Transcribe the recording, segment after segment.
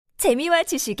재미와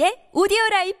지식의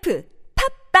오디오라이프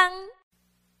팝빵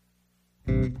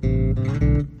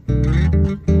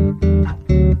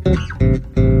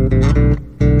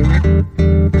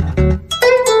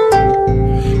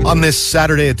On this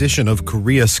Saturday edition of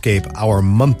Koreascape, our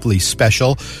monthly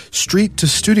special,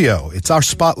 Street2Studio. It's our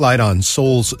spotlight on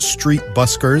Seoul's street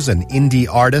buskers and indie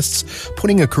artists,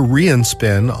 putting a Korean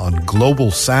spin on global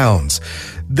sounds.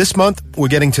 This month, we're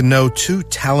getting to know two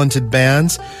talented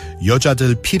bands,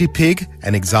 여자들 피리피그,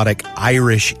 an exotic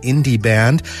Irish indie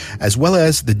band, as well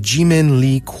as the Jimin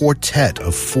Lee quartet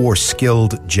of four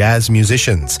skilled jazz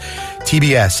musicians.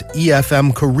 TBS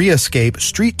EFM Koreascape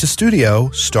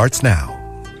Street2Studio starts now.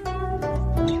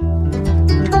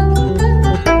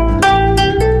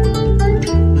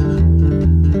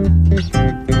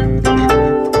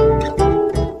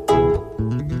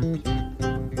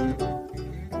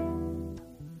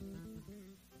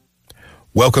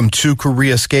 Welcome to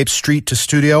Koreascape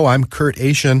Street2Studio. I'm Kurt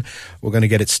Asian. We're going to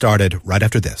get it started right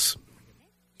after this.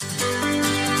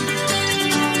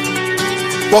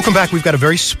 Welcome back. We've got a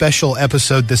very special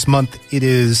episode this month. It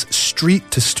is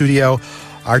Street2Studio,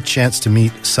 our chance to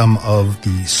meet some of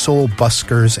the Seoul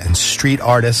buskers and street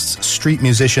artists, street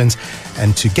musicians,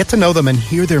 and to get to know them and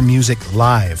hear their music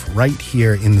live right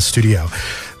here in the studio.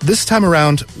 This time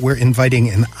around, we're inviting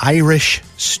an Irish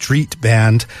street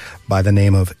band by the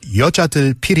name of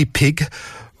여자들 피리피그.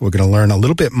 We're going to learn a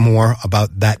little bit more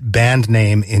about that band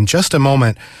name in just a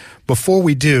moment. Before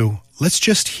we do, let's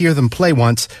just hear them play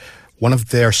once. One of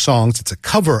their songs, it's a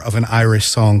cover of an Irish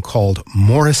song called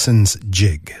Morrison's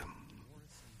Jig.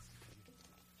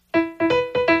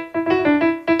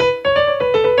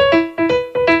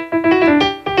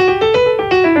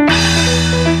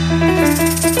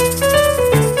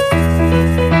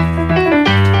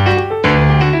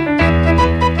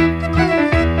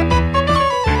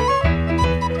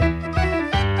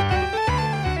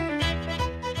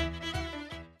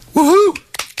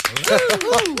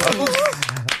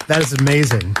 That is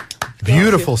amazing.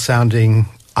 Beautiful sounding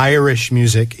Irish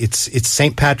music. It's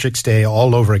St. Patrick's Day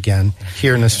all over again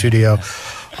here in the studio.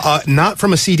 Not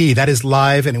from a CD. That is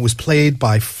live, and it was played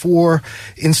by four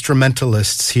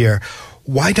instrumentalists here.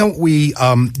 Why don't we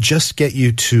just get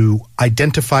you to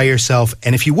identify yourself,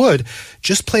 and if you would,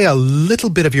 just play a little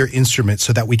bit of your instrument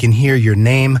so that we can hear your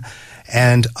name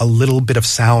and a little bit of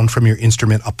sound from your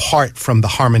instrument apart from the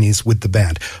harmonies with the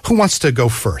band. Who wants to go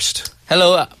first?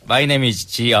 Hello, my name is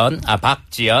Jion, Park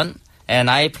Jion, and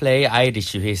I play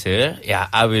Irish whistle. Yeah,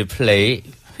 I will play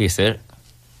whistle.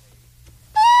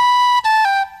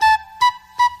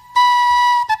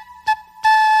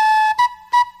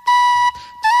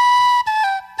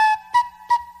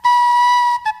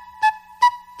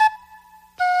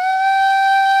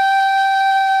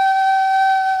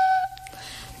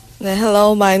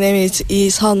 Hello, my name is Lee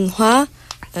Sun-hwa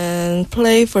and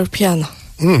play for piano.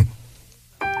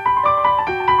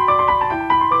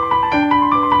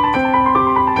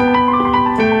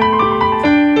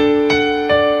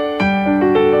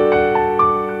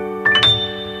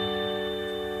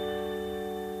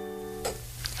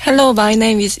 Hello, my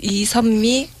name is Lee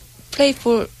Sun-mi, play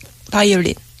for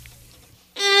violin.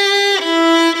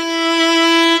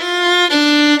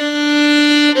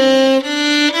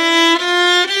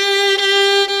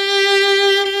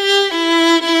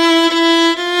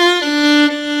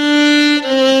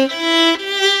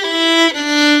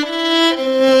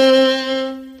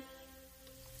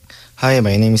 Hi,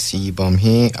 my name is Lee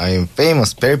Bum-hee. I am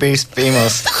famous, very, very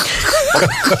famous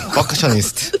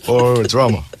percussionist or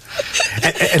drummer.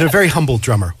 And a very humble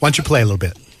drummer. Why don't you play a little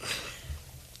bit?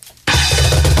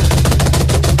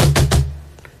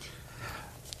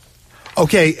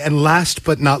 Okay, and last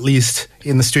but not least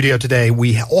in the studio today,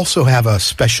 we also have a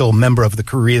special member of the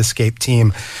Koreascape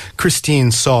team,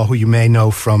 Christine Saw, who you may know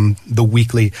from the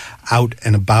weekly Out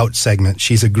and About segment.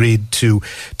 She's agreed to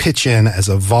pitch in as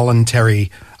a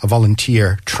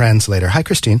volunteer translator. Hi,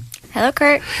 Christine. Hello,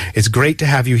 Kurt. It's great to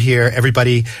have you here.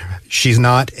 Everybody, she's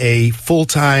not a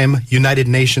full-time United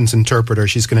Nations interpreter.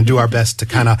 She's going to do our best to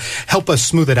kind of help us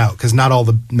smooth it out because not all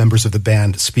the members of the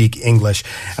band speak English.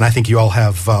 And I think you all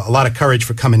have a lot of courage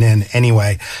for coming in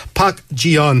anyway. Park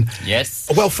Jion.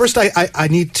 Yes. Well, first I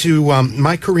need to,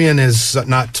 my Korean is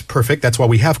not perfect. That's why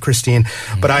we have Christine.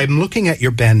 But I'm looking at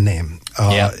your band name.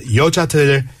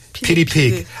 여자들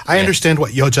피리피그. I understand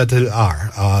what 여자들 are.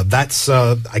 That's,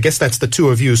 I guess that's the two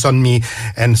of you, Sunmi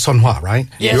and Sunhwa, right?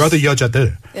 Yes. You're the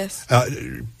여자들. Yes.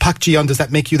 Park Jion, does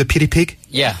that make you the pi리피그?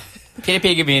 Yeah.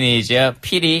 피리피그 means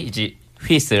피리 is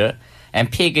whistle, and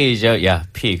pig is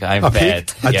pig. I'm bad.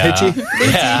 돼지?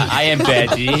 Yeah, I am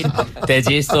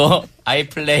돼지. So I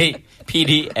play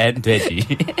피리 and 돼지.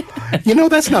 You know,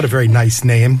 that's not a very nice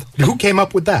name. Who came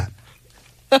up with that?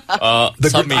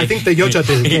 I think the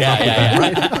여자들 came up with that,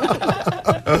 right?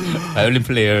 Violin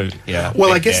player, yeah.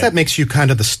 Well, I guess that makes you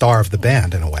kind of the star of the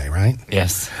band in a way, right?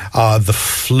 Yes. The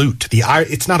flute,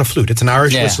 it's not a flute, it's an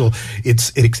Irish whistle. It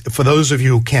for those of you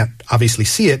who can't obviously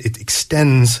see it, it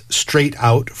extends straight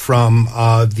out from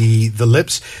the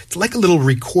lips. It's like a little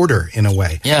recorder in a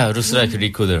way. Yeah, it looks like a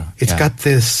recorder. It's got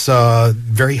this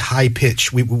very high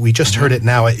pitch. We just heard it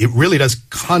now. It really does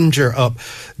conjure up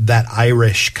that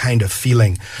Irish kind of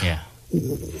feeling. Yeah.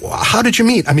 How did you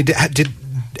meet? I mean,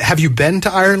 have you been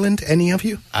to Ireland, any of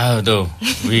you? No,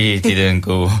 we didn't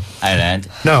go Ireland.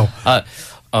 No.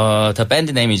 The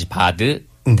band name is Bad.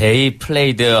 They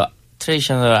play the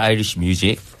traditional Irish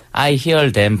music. I hear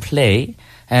them play,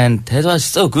 and that was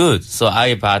so good. So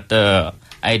I bought the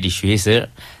Irish whistle,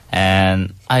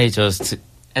 and I just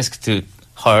asked to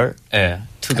her,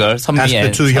 two girls, 선미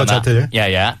and two 여자들.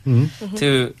 Yeah.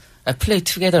 To play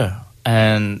together.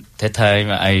 And that time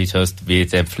I just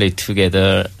meet and play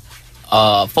together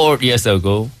 4 years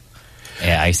ago.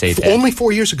 Yeah, I say that. Only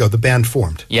 4 years ago the band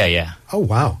formed. Yeah. Oh,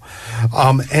 wow.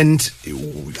 And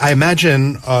I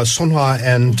imagine Sonhwa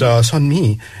and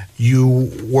Sunmi, you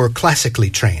were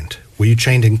classically trained. Were you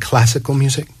trained in classical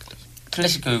music?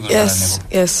 Classical. Yes.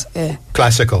 Yeah.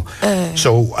 Classical.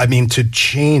 So, I mean, to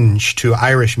change to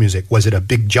Irish music, was it a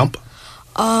big jump?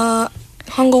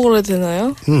 한국어로 해도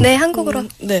되나요? 네, 한국어로.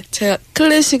 네, 제가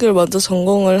클래식을 먼저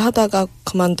전공을 하다가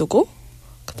그만두고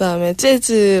그 다음에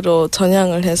재즈로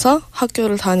전향을 해서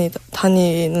학교를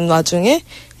다니는 와중에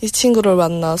이 친구를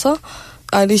만나서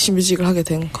아이리시 뮤직을 하게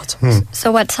된 거죠.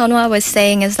 So what Sonhwa was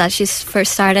saying is that she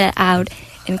first started out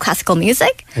in classical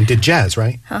music. And did jazz,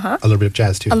 right? Uh-huh. A little bit of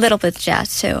jazz, too. A little bit of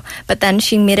jazz, too. But then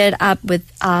she met it up with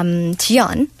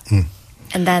Jion.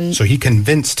 And then... So he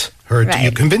convinced her,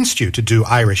 Right. convinced you to do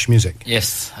Irish music.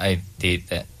 Yes, I did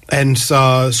that. And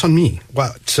Sunmi,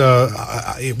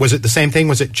 was it the same thing?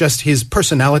 Was it just his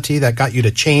personality that got you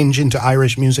to change into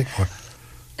Irish music? Or?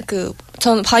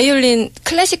 전 바이올린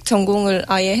클래식 전공을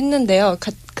아예 했는데요.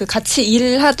 같이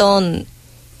일하던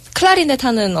클라리넷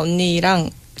하는 언니랑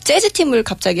재즈 팀을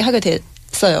갑자기 하게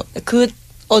됐어요. 그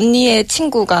언니의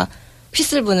친구가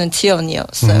휘슬 부는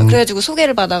지연이었어요. 그래가지고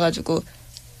소개를 받아가지고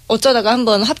어쩌다가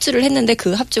한번 합주를 했는데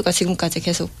그 합주가 지금까지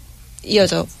계속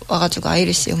이어져 와가지고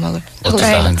아이리시 음악을 하고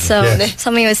있어요. Right. So Yeah.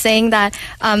 somebody was saying that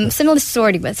similar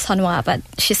story with Sonhwa, but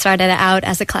she started out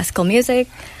as a classical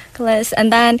musicalist,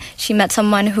 and then she met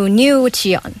someone who knew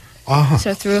Jion. Uh-huh.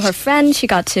 So through her friend, she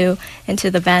got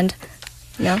into the band.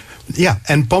 You know? Yeah,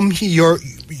 and Bumhee, you're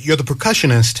the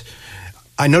percussionist.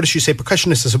 I notice you say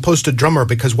percussionist as opposed to drummer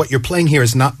because what you're playing here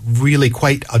is not really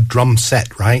quite a drum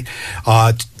set, right?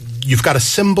 You've got a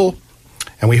cymbal,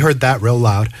 and we heard that real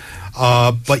loud.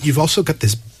 But you've also got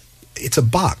this. It's a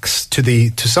box to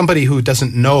somebody who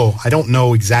doesn't know. I don't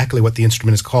know exactly what the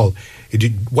instrument is called.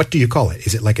 What do you call it?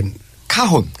 Is it like an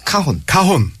Cajon.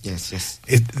 cajon? Yes.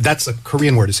 That's a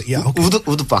Korean word, is it? Yeah. Okay.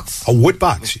 Wood box. A wood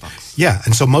box. Yeah,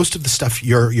 and so most of the stuff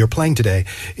you're playing today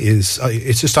is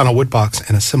it's just on a wood box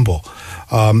and a cymbal.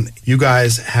 You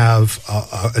guys have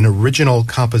an original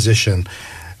composition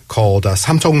called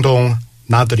삼청동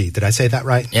나들이. Did I say that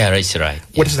right? Yeah, that's right.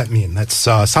 What does that mean? That's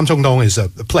삼청동 is a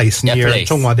place near place.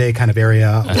 Cheongwade kind of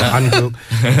area, or Anguk.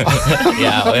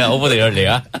 Yeah, over there.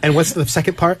 Yeah. And what's the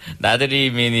second part?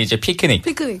 나들이 means picnic.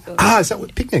 피크닉. Is that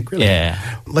what picnic? Really? Yeah.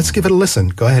 Let's give it a listen.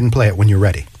 Go ahead and play it when you're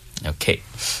ready. Okay.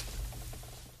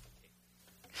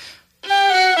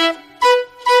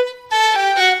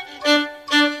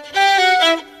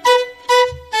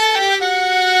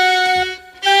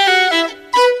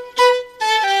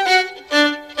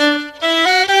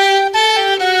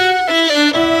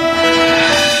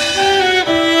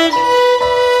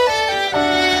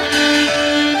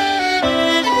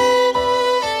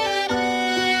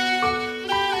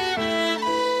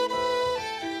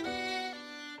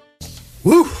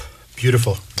 Woo!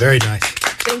 Beautiful. Very nice.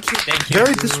 Thank you.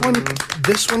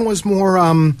 This one was more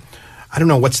I don't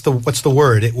know what's the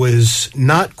word. It was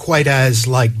not quite as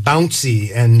like bouncy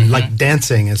and like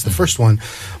dancing as the first one,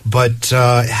 but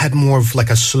it had more of like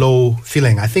a slow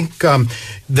feeling. I think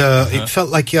it felt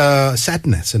like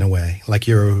sadness in a way, like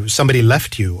somebody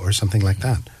left you or something like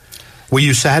that. Were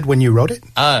you sad when you wrote it?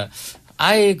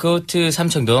 I go to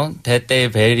삼청동. That day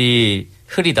very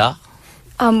흐리다.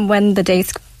 When the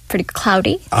day's pretty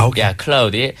cloudy. Oh, okay. Yeah,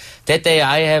 cloudy. That day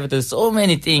I have so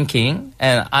many thinking,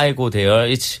 and I go there.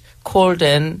 It's cold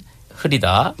and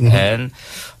흐리다, and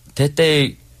that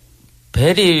day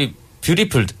very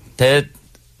beautiful. That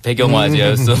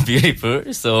배경화질 is so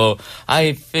beautiful. So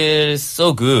I feel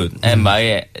so good, and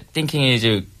my thinking is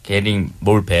getting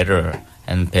more better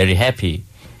and very happy.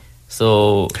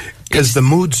 So because the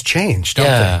moods change, don't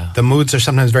Yeah. they? The moods are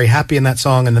sometimes very happy in that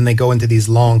song, and then they go into these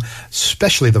long,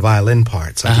 especially the violin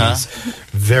parts, are these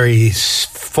very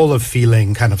full of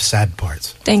feeling, kind of sad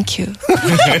parts. Thank you.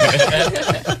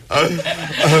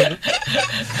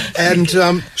 And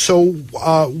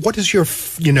what is your,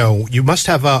 you must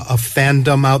have a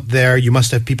fandom out there. You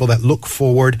must have people that look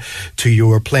forward to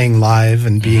your playing live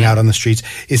and being out on the streets.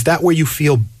 Is that where you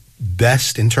feel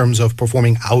best in terms of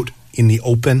performing out in the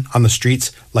open on the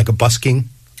streets, like a busking?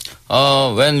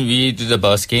 When we do the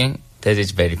busking, that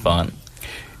is very fun.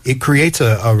 It creates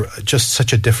just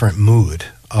such a different mood.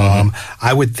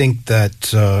 I would think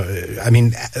that,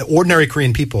 ordinary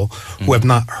Korean people who have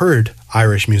not heard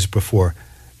Irish music before,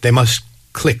 they must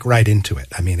click right into it.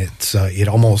 I mean, it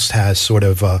almost has sort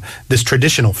of this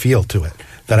traditional feel to it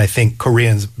that I think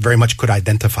Koreans very much could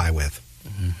identify with.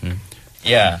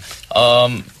 Yeah.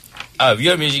 We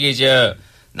are music is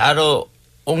not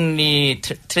only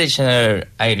traditional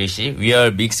Irish. We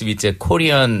are mixed with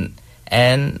Korean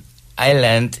and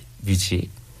island music.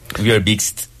 We are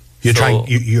mixed.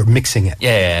 You're mixing it.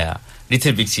 Yeah.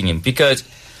 Little mixing in because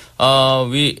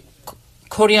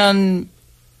Korean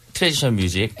traditional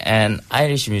music and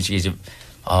Irish music is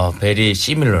very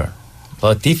similar,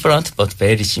 but different, but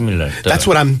very similar. That's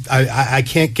what I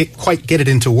can't quite get it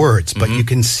into words, but you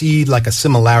can see like a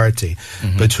similarity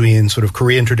between sort of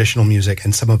Korean traditional music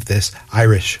and some of this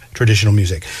Irish traditional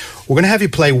music. We're going to have you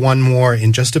play one more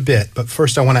in just a bit, but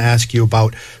first I want to ask you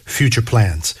about future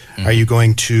plans. Are you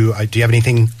going to, do you have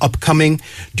anything upcoming?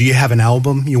 Do you have an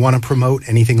album you want to promote?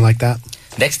 Anything like that?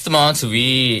 Next month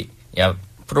we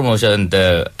promotion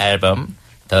the album.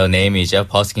 The name is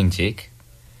Busking.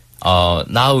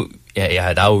 Now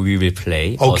we will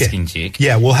play Busking.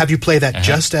 Yeah, we'll have you play that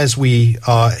just as we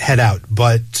head out.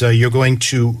 But you're going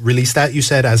to release that, you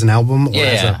said, as an album or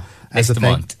as a thing?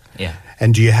 Month. Yeah.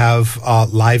 And do you have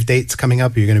live dates coming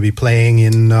up? You're going to be playing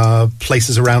in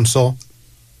places around Seoul?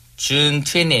 June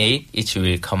 28th, it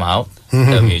will come out,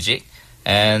 the music.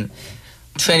 And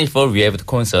 24th, we have the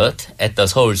concert at the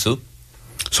Seoul Soup.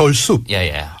 Seoul Soup?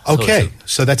 Yeah. Okay,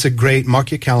 so that's a great, mark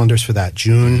your calendars for that,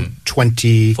 June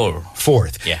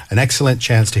 24th. Yeah. An excellent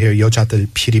chance to hear 여자들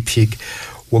피리피그.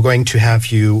 We're going to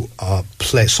have you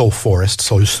play Seoul Forest,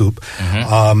 Seoul Soup.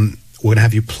 We're going to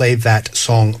have you play that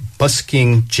song,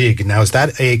 Busking Jig. Now, is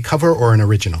that a cover or an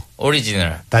original?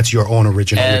 Original. That's your own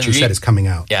original, which you said is coming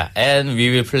out. Yeah, and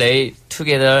we will play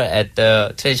together at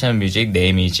the traditional music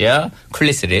name is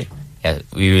Cooley&apos. Yeah,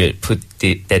 we will put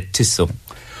that two songs.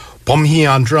 Bomhee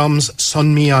on drums,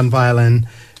 Sunmi on violin,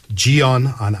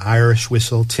 Jion on Irish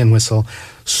whistle, tin whistle,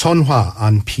 Sonhwa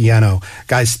on piano.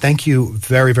 Guys, thank you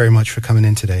very, very much for coming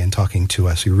in today and talking to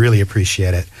us. We really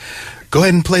appreciate it. Go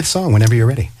ahead and play the song whenever you're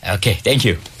ready. Okay, thank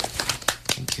you.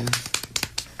 Thank you.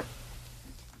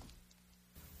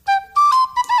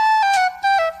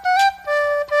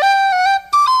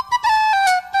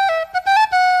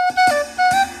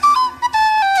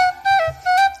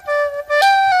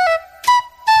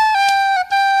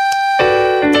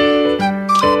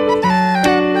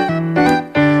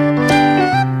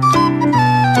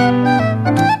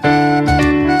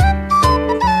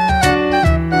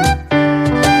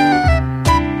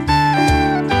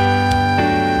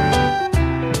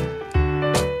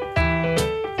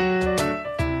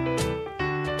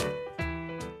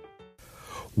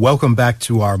 Welcome back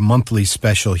to our monthly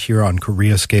special here on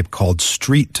Koreascape called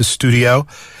Street2Studio.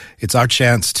 It's our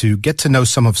chance to get to know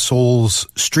some of Seoul's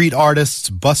street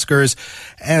artists, buskers,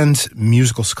 and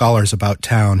musical scholars about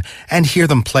town and hear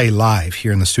them play live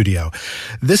here in the studio.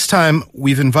 This time,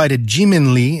 we've invited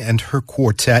Jimin Lee and her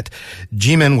quartet.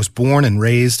 Jimin was born and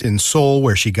raised in Seoul,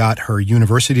 where she got her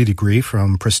university degree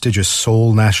from prestigious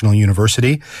Seoul National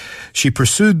University. She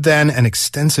pursued then an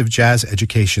extensive jazz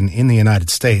education in the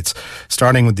United States,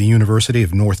 starting with the University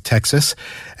of North Texas.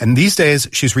 And these days,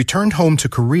 she's returned home to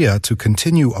Korea to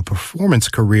continue a performance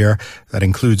career that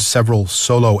includes several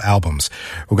solo albums.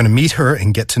 We're going to meet her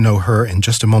and get to know her in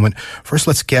just a moment. First,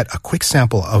 let's get a quick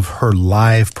sample of her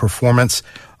live performance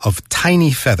of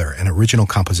Tiny Feather, an original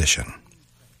composition.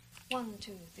 1,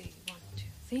 2, 3, 1, 2,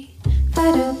 3.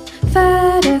 Feather,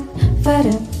 feather,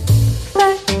 feather,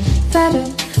 feather, feather,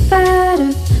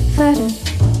 feather, feather,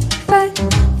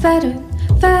 feather,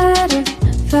 feather,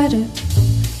 feather,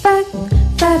 feather,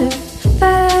 feather,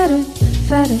 feather,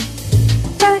 feather.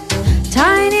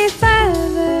 Tiny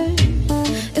feather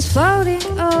is floating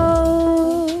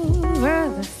over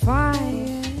the fire.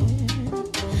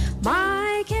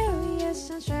 My curious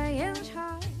and strange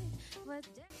heart.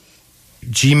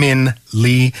 Jimin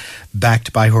Lee,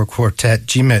 backed by her quartet.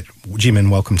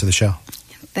 Jimin, welcome to the show.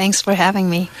 Thanks for having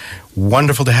me.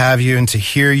 Wonderful to have you and to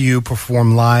hear you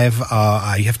perform live.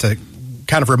 I have to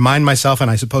kind of remind myself,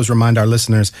 and I suppose remind our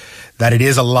listeners, that it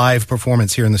is a live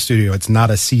performance here in the studio. It's not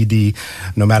a CD,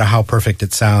 no matter how perfect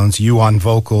it sounds. You on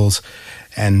vocals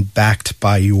and backed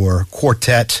by your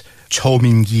quartet, Cho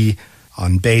Min-gi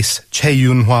on bass, Chae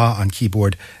Yoon-hwa on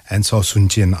keyboard, and So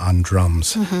Sun-jin on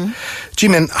drums.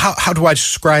 Jimin, how do I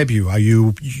describe you?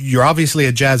 You're obviously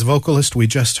a jazz vocalist. We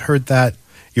just heard that.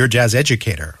 You're a jazz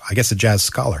educator. I guess a jazz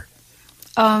scholar.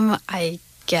 I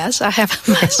guess I have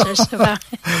a master's about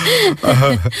it.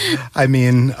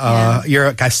 You're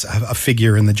a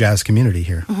figure in the jazz community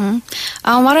here.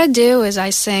 What I do is I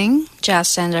sing jazz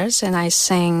standards, and I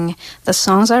sing the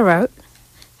songs I wrote,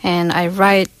 and I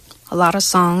write a lot of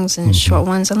songs, and short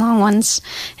ones and long ones,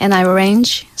 and I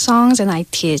arrange songs, and I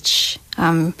teach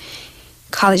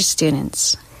college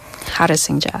students how to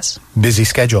sing jazz. Busy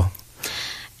schedule.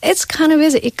 It's kind of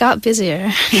busy. It got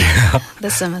busier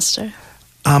this semester.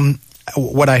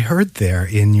 What I heard there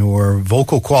in your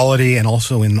vocal quality and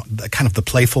also in kind of the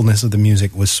playfulness of the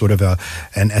music was sort of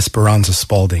an Esperanza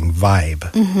Spalding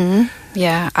vibe.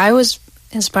 Yeah, I was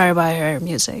inspired by her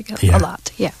music a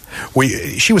lot. Yeah.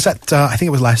 She was at, I think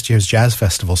it was last year's Jazz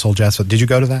Festival, Seoul Jazz Festival. Did you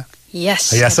go to that?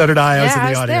 Yes. Yeah, so did I. I was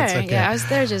in the audience. There. Okay. Yeah, I was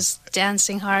there just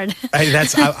dancing hard.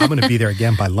 I'm going to be there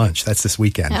again by lunch. That's this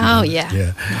weekend. Oh,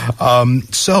 yeah.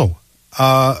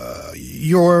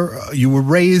 You were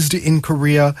raised in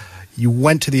Korea. You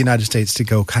went to the United States to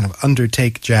go kind of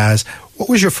undertake jazz. What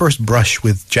was your first brush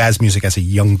with jazz music as a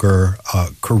younger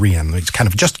Korean? It's kind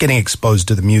of just getting exposed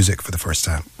to the music for the first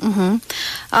time.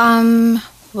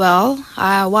 While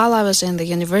I was in the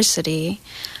university,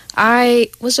 I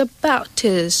was about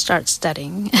to start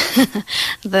studying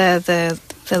the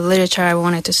literature I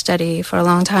wanted to study for a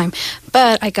long time.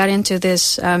 But I got into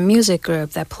this music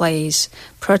group that plays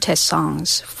protest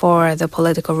songs for the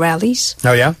political rallies.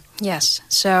 Oh, yeah? Yes.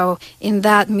 So in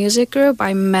that music group,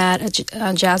 I met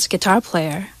a jazz guitar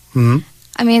player.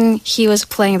 I mean, he was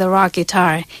playing the rock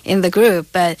guitar in the group,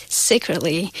 but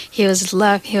secretly he was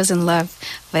in love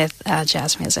with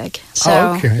jazz music.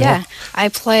 So, I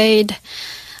played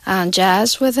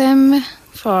jazz with him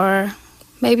for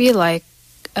maybe like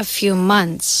a few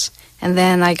months, and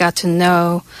then I got to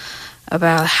know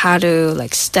about how to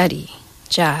study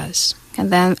jazz. And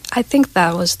then I think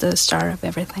that was the start of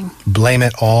everything. Blame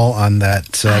it all on that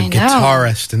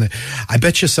guitarist. And I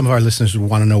bet you some of our listeners would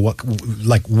want to know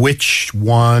which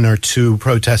one or two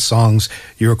protest songs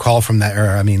you recall from that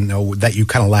era. I mean, that you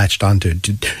kind of latched onto.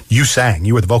 You sang.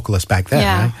 You were the vocalist back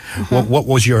then, right? What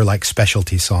was your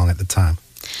specialty song at the time?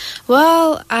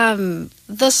 Well,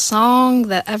 the song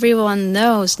that everyone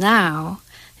knows now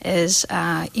is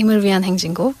임을 위한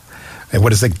행진곡. And what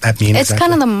does that mean? It's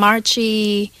kind of the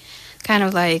marchy, kind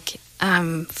of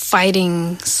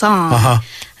fighting song.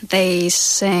 They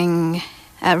sing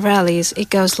at rallies. It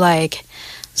goes like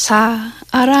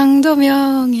사랑도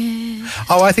명예.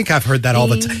 Oh, I think I've heard that all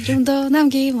the time. 이름도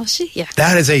남김없이. Yeah.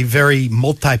 That is a very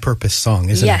multi-purpose song,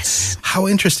 isn't it? Yes. How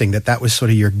interesting that was sort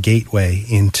of your gateway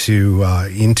into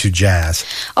jazz.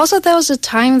 Also, there was a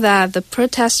time that the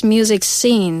protest music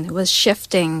scene was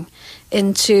shifting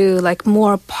into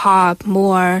more pop,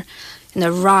 more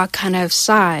rock kind of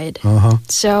side.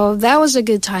 So that was a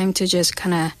good time to just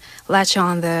kind of latch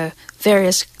on the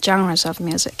various genres of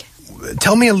music.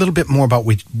 Tell me a little bit more about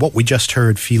what we just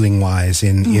heard feeling-wise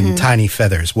in Tiny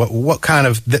Feathers. What kind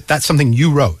of... That's something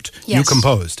you wrote, yes. You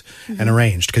composed and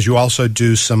arranged, because you also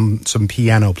do some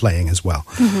piano playing as well.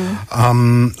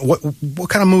 What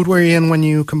kind of mood were you in when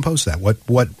you composed that? What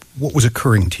was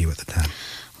occurring to you at the time?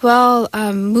 Well,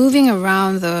 moving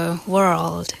around the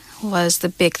world was the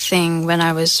big thing when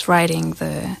I was writing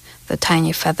the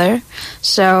Tiny Feather.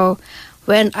 So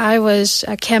when I was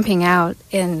camping out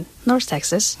in North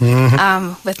Texas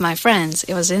with my friends,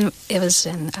 it was in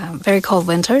very cold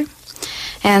winter,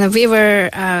 and we were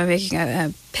making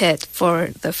a pit for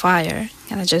the fire,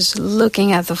 and just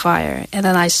looking at the fire, and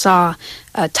then I saw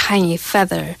a tiny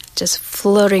feather just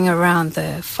floating around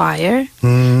the fire.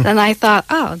 Then I thought,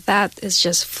 oh, that is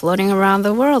just floating around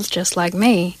the world just like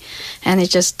me, and it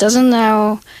just doesn't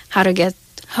know how to get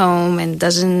home and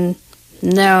doesn't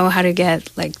know how to get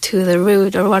to the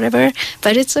root or whatever,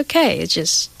 but it's okay. It's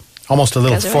just almost a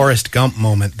little Forrest Gump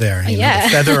moment there. You know, the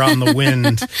feather on the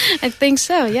wind. I think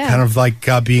so, yeah. Kind of like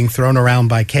being thrown around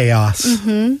by chaos.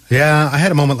 Yeah, I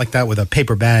had a moment like that with a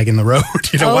paper bag in the road,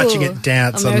 watching it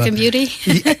dance. American Beauty?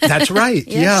 Yeah, that's right,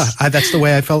 yes. Yeah. That's the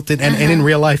way I felt it, and in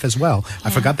real life as well.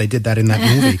 I forgot they did that in that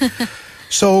movie.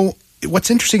 So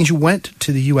what's interesting is you went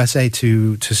to the USA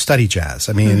to study jazz.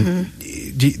 I mean,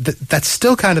 that's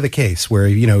still kind of the case where,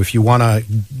 if you want to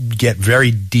get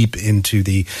very deep into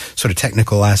the sort of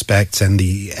technical aspects and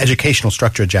the educational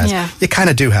structure of jazz, you kind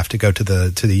of do have to go to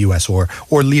the US or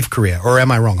leave Korea. Or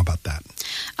am I wrong about that?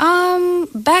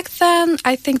 Back then,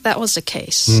 I think that was the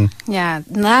case. Yeah.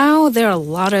 Now there are a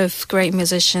lot of great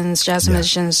musicians, jazz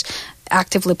musicians,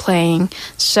 actively playing.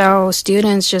 So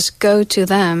students just go to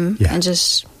them and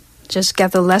just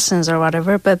get the lessons or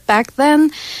whatever. But back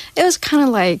then, it was kind of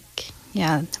like,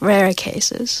 rare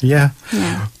cases. Yeah.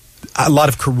 A lot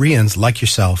of Koreans, like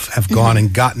yourself, have gone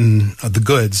and gotten the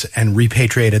goods and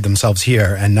repatriated themselves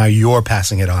here, and now you're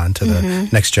passing it on to the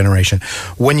next generation.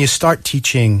 When you start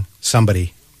teaching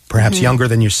somebody, perhaps younger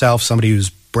than yourself, somebody who's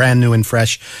brand new and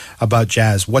fresh about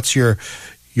jazz, what's your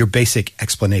basic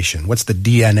explanation? What's the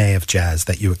DNA of jazz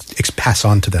that you pass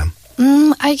on to them?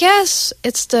 I guess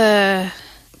it's the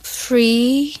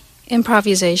free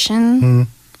improvisation.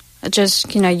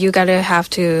 Just, you have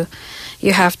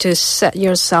to set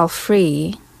yourself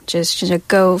free. Just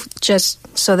go,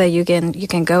 just so that you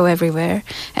can go everywhere.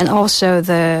 And also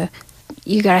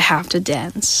you gotta have to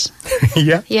dance.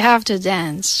 Yeah. You have to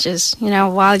dance. Just,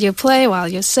 while you play, while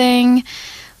you sing,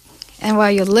 and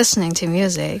while you're listening to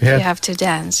music, you have to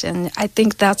dance. And I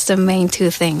think that's the main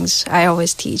two things I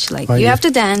always teach. Like, you have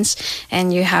to dance,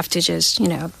 and you have to just,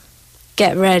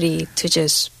 get ready to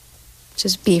just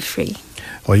be free.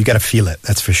 Well, you got to feel it,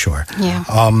 that's for sure. Yeah.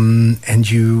 And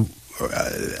you,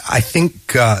 I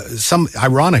think, some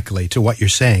ironically to what you're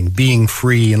saying, being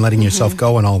free and letting yourself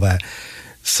go and all that,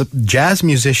 so jazz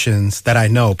musicians that I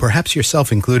know, perhaps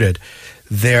yourself included,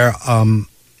 they're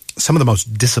some of the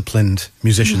most disciplined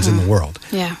musicians in the world.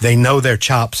 Yeah. They know their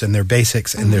chops and their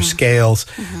basics and their scales.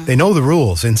 They know the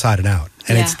rules inside and out.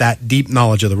 And it's that deep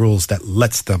knowledge of the rules that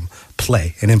lets them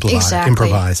play and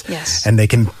improvise. Yes. And they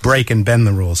can break and bend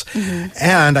the rules.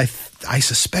 And I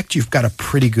suspect you've got a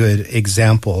pretty good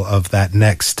example of that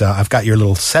next. I've got your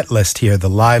little set list here, the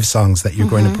live songs that you're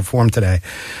going to perform today.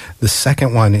 The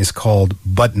second one is called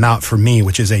But Not For Me,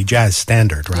 which is a jazz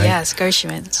standard, right? Yes,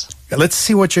 Gershwin's. Let's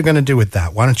see what you're going to do with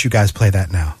that. Why don't you guys play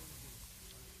that now?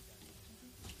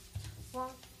 1,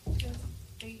 2,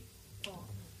 3, 4.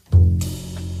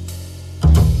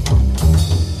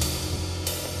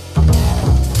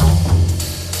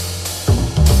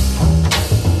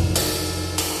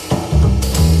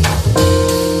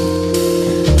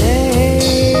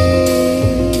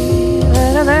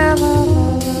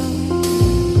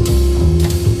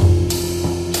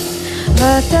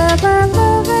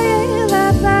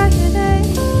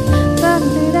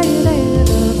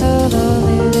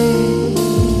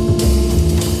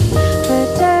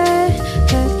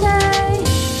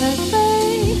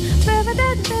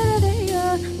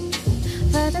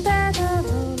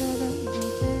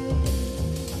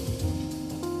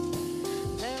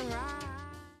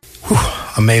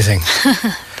 Amazing.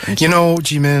 You know,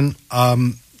 Jimin,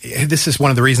 this is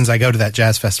one of the reasons I go to that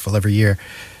jazz festival every year.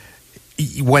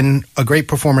 When a great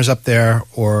performer's up there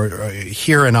or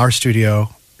here in our studio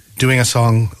doing a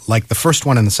song like the first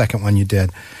one and the second one you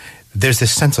did, there's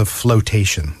this sense of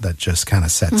flotation that just kind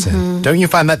of sets in. Don't you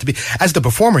find that to be, as the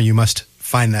performer, you must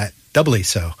find that doubly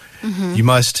so. You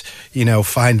must,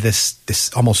 find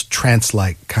this almost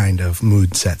trance-like kind of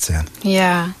mood sets in.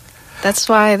 Yeah. That's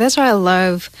why I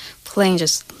love playing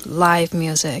just live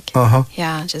music.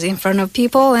 Yeah, just in front of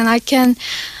people. And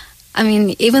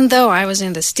even though I was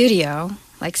in the studio,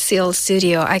 like sealed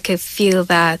studio, I could feel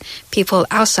that people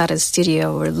outside of the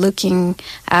studio were looking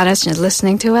at us and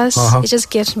listening to us. It just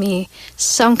gives me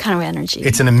some kind of energy.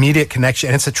 It's an immediate connection,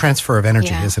 and it's a transfer of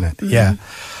energy, isn't it? Yeah.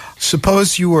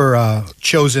 Suppose you were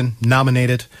chosen,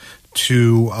 nominated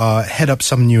to head up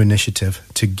some new initiative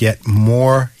to get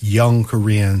more young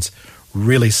Koreans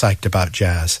really psyched about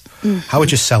jazz. How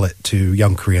would you sell it to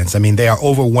young Koreans? I mean, they are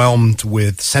overwhelmed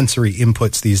with sensory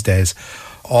inputs these days.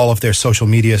 All of their social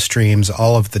media streams,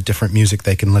 all of the different music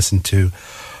they can listen to.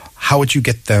 How would you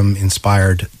get them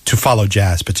inspired to follow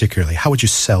jazz particularly? How would you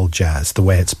sell jazz the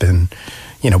way it's been,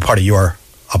 part of your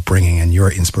upbringing and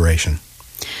your inspiration?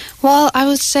 Well, I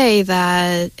would say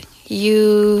that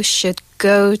you should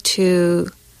go to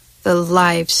the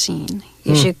live scene.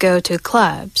 You should go to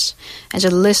clubs and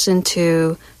just listen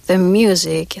to the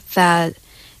music that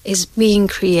is being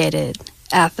created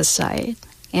at the site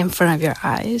in front of your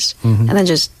eyes. And then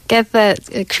just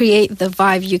create the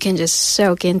vibe you can just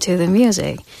soak into the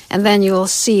music. And then you will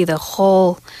see the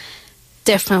whole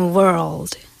different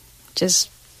world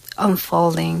just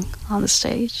unfolding on the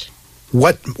stage.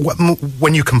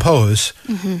 When you compose,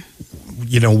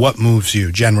 what moves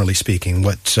you, generally speaking?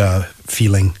 What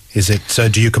feeling is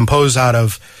it? Do you compose out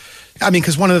of...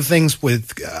 because one of the things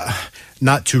with...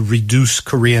 not to reduce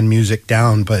Korean music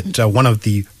down, but one of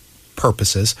the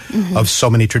purposes of so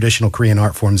many traditional Korean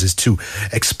art forms is to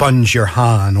expunge your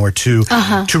han or to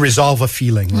resolve a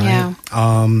feeling, right?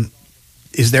 Yeah.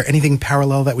 Is there anything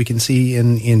parallel that we can see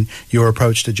in your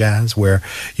approach to jazz where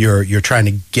you're trying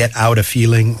to get out a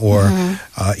feeling, or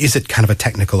is it kind of a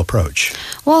technical approach?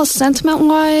 Well,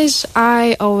 sentiment-wise,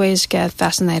 I always get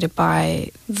fascinated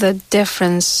by the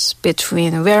difference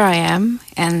between where I am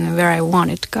and where I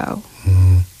want it to go.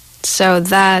 So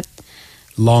that...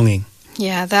 longing.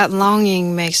 Yeah, that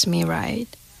longing makes me write.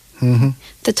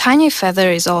 The Tiny Feather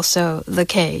is also the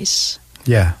case.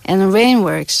 Yeah. And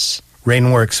Rainworks,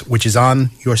 which is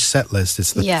on your set list.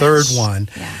 It's the third one.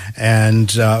 Yeah.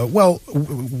 And,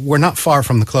 we're not far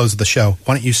from the close of the show.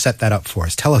 Why don't you set that up for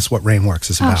us? Tell us what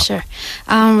Rainworks is about. Oh, sure.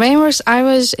 Rainworks, I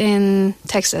was in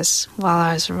Texas while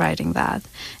I was writing that.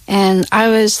 And I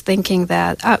was thinking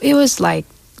that it was like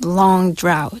long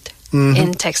drought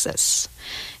in Texas.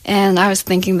 And I was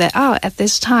thinking that, at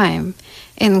this time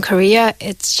in Korea,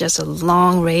 it's just a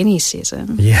long rainy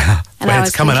season. Yeah. And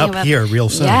it's coming up here real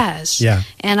soon. Yes. Yeah.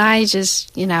 And I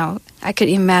just, I could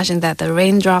imagine that the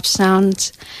raindrop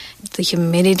sounds, the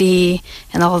humidity,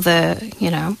 and all the,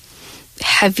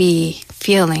 heavy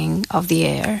feeling of the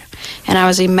air. And I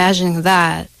was imagining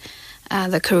that,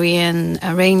 the Korean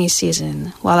rainy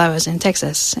season while I was in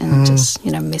Texas and just,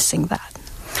 missing that.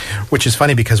 Which is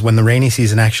funny because when the rainy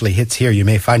season actually hits here, you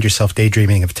may find yourself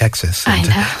daydreaming of Texas. I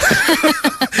know.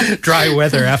 Dry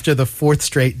weather after the fourth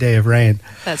straight day of rain.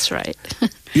 That's right.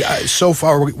 So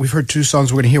far, we've heard 2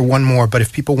 songs. We're going to hear one more. But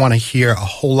if people want to hear a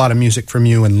whole lot of music from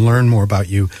you and learn more about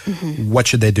you, what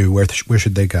should they do? Where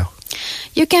should they go?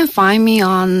 You can find me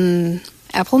on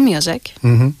Apple Music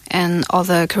and all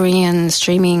the Korean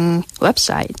streaming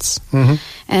websites.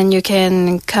 And you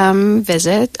can come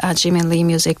visit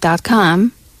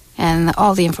jiminleemusic.com. And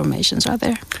all the informations are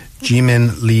there.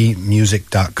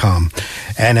 JiminLeeMusic.com.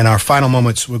 And in our final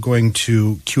moments, we're going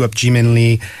to cue up Jimin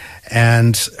Lee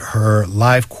and her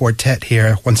live quartet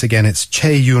here. Once again, it's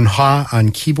Chae Yoon-hwa on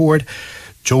keyboard,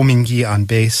 Jo Min-gi on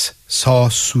bass,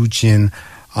 Seo Soo-jin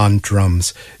on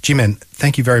drums. Jimin,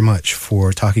 thank you very much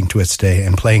for talking to us today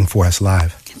and playing for us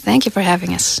live. Thank you for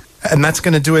having us. And that's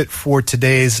going to do it for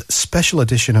today's special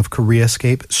edition of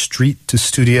Koreascape, Street to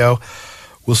Studio.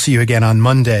 We'll see you again on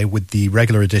Monday with the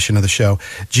regular edition of the show.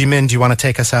 Jimin, do you want to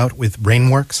take us out with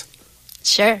Rainworks?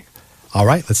 Sure. All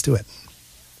right, let's do it.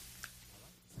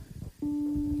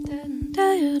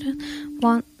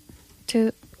 1,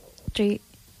 2, 3,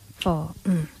 4.